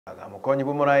Mukonyi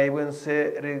bumurai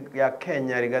bwense ya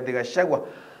Kenya DP Gachagua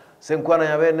senkwana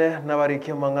ya bene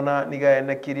nabarike mangana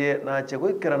nigaene kirie na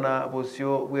chegwikirana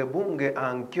busyo bwe bunge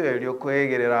ankyo elyo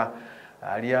kwegerera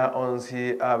alia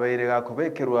onsi abeire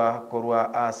gakubekerwa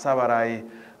korwa asabarai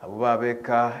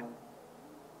abubabeka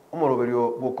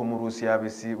umuroberio bw'okumurusia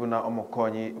abisi buna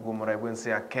omukonyi bumurai bwense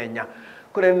ya Kenya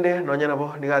kurende nonya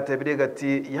nabo nigatebire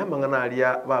gati yamangana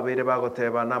alia babeire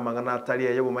bagoteba na mangana atari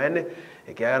yo bumaene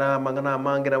ekera mangana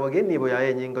amange nabo genibo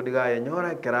yaye nyingo digaye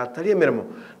nyora kera atari emirimo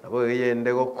nabo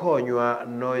yende gokonywa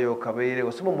noyo kabeire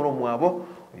gusoma muri omwabo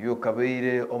uyu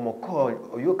kabeire omukonyi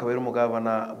uyu kabeire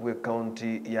umugabana bwe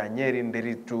county ya Nyeri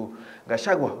Nderitu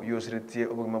Gachagua uyu siritie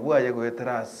obugima bwaye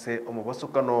goeterase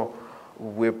omubasukano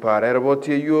bwe para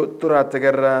roboti yo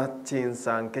turategera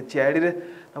tinsanke cyarire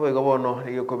nabo gobono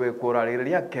igokobe korarire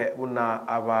yake una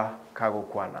aba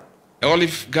kagokwana.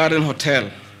 Olive Garden Hotel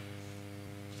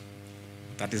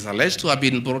that is alleged to have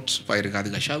been bought by DP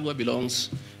Gachagua belongs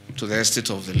to the estate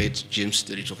of the late James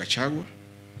DP Gachagua.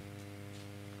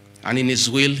 And in his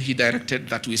will, he directed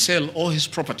that we sell all his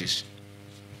properties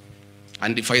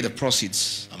and divide the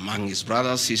proceeds among his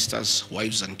brothers, sisters,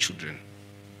 wives, and children.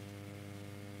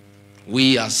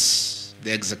 We, as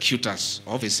the executors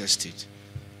of his estate,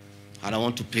 and I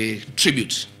want to pay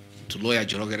tribute to lawyer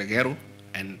Joroge Regero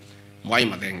and Mwai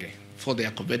Madenge for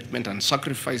their commitment and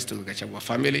sacrifice to the Gachagua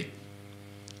family.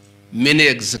 Many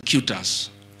executors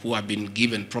who have been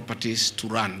given properties to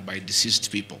run by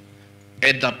deceased people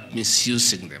end up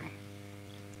misusing them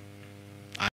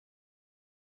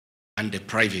and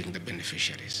depriving the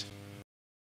beneficiaries.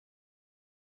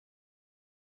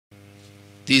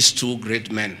 These two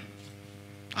great men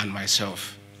and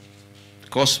myself,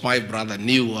 because my brother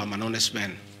knew I'm an honest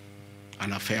man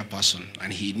and a fair person,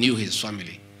 and he knew his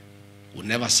family would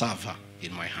never suffer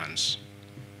in my hands.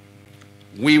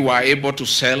 We were able to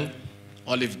sell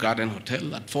Olive Garden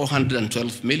Hotel at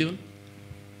 412 million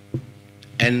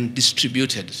and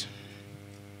distributed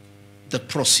the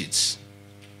proceeds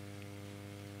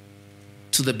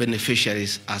to the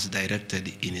beneficiaries as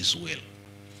directed in his will.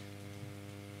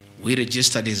 We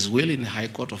registered his will in the High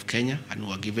Court of Kenya and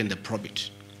were given the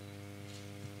probate.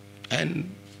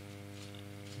 And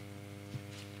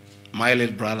my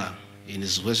late brother, in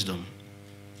his wisdom,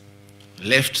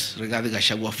 left DP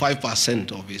Gachagua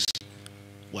 5% of his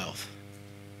wealth.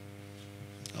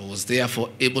 I was therefore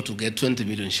able to get 20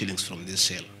 million shillings from this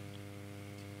sale.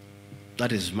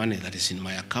 That is money that is in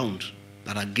my account,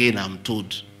 that again I'm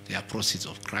told they are proceeds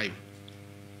of crime.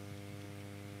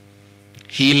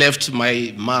 He left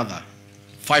my mother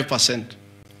 5%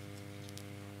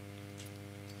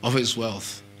 of his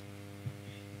wealth,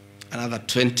 another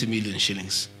 20 million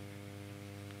shillings.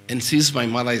 And since my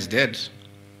mother is dead,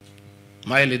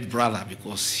 my late brother,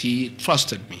 because he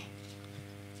trusted me,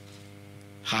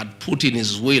 had put in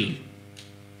his will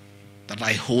that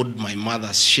I hold my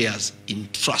mother's shares in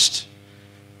trust.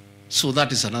 So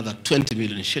that is another 20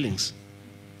 million shillings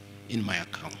in my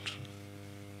account.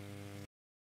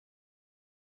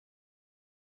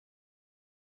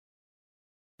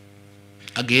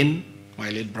 Again, my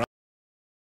late brother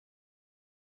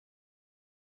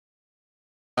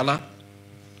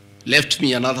left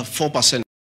me another 4%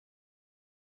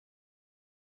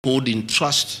 hold in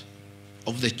trust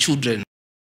of the children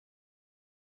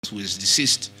who is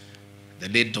deceased, the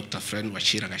late Dr. Friend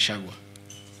Wachira Gachagua,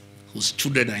 whose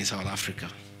children are in South Africa.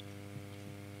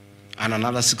 And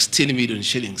another 16 million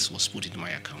shillings was put in my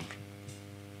account.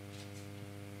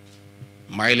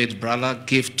 My late brother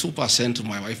gave 2% to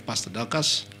my wife, Pastor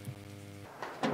Dorcas,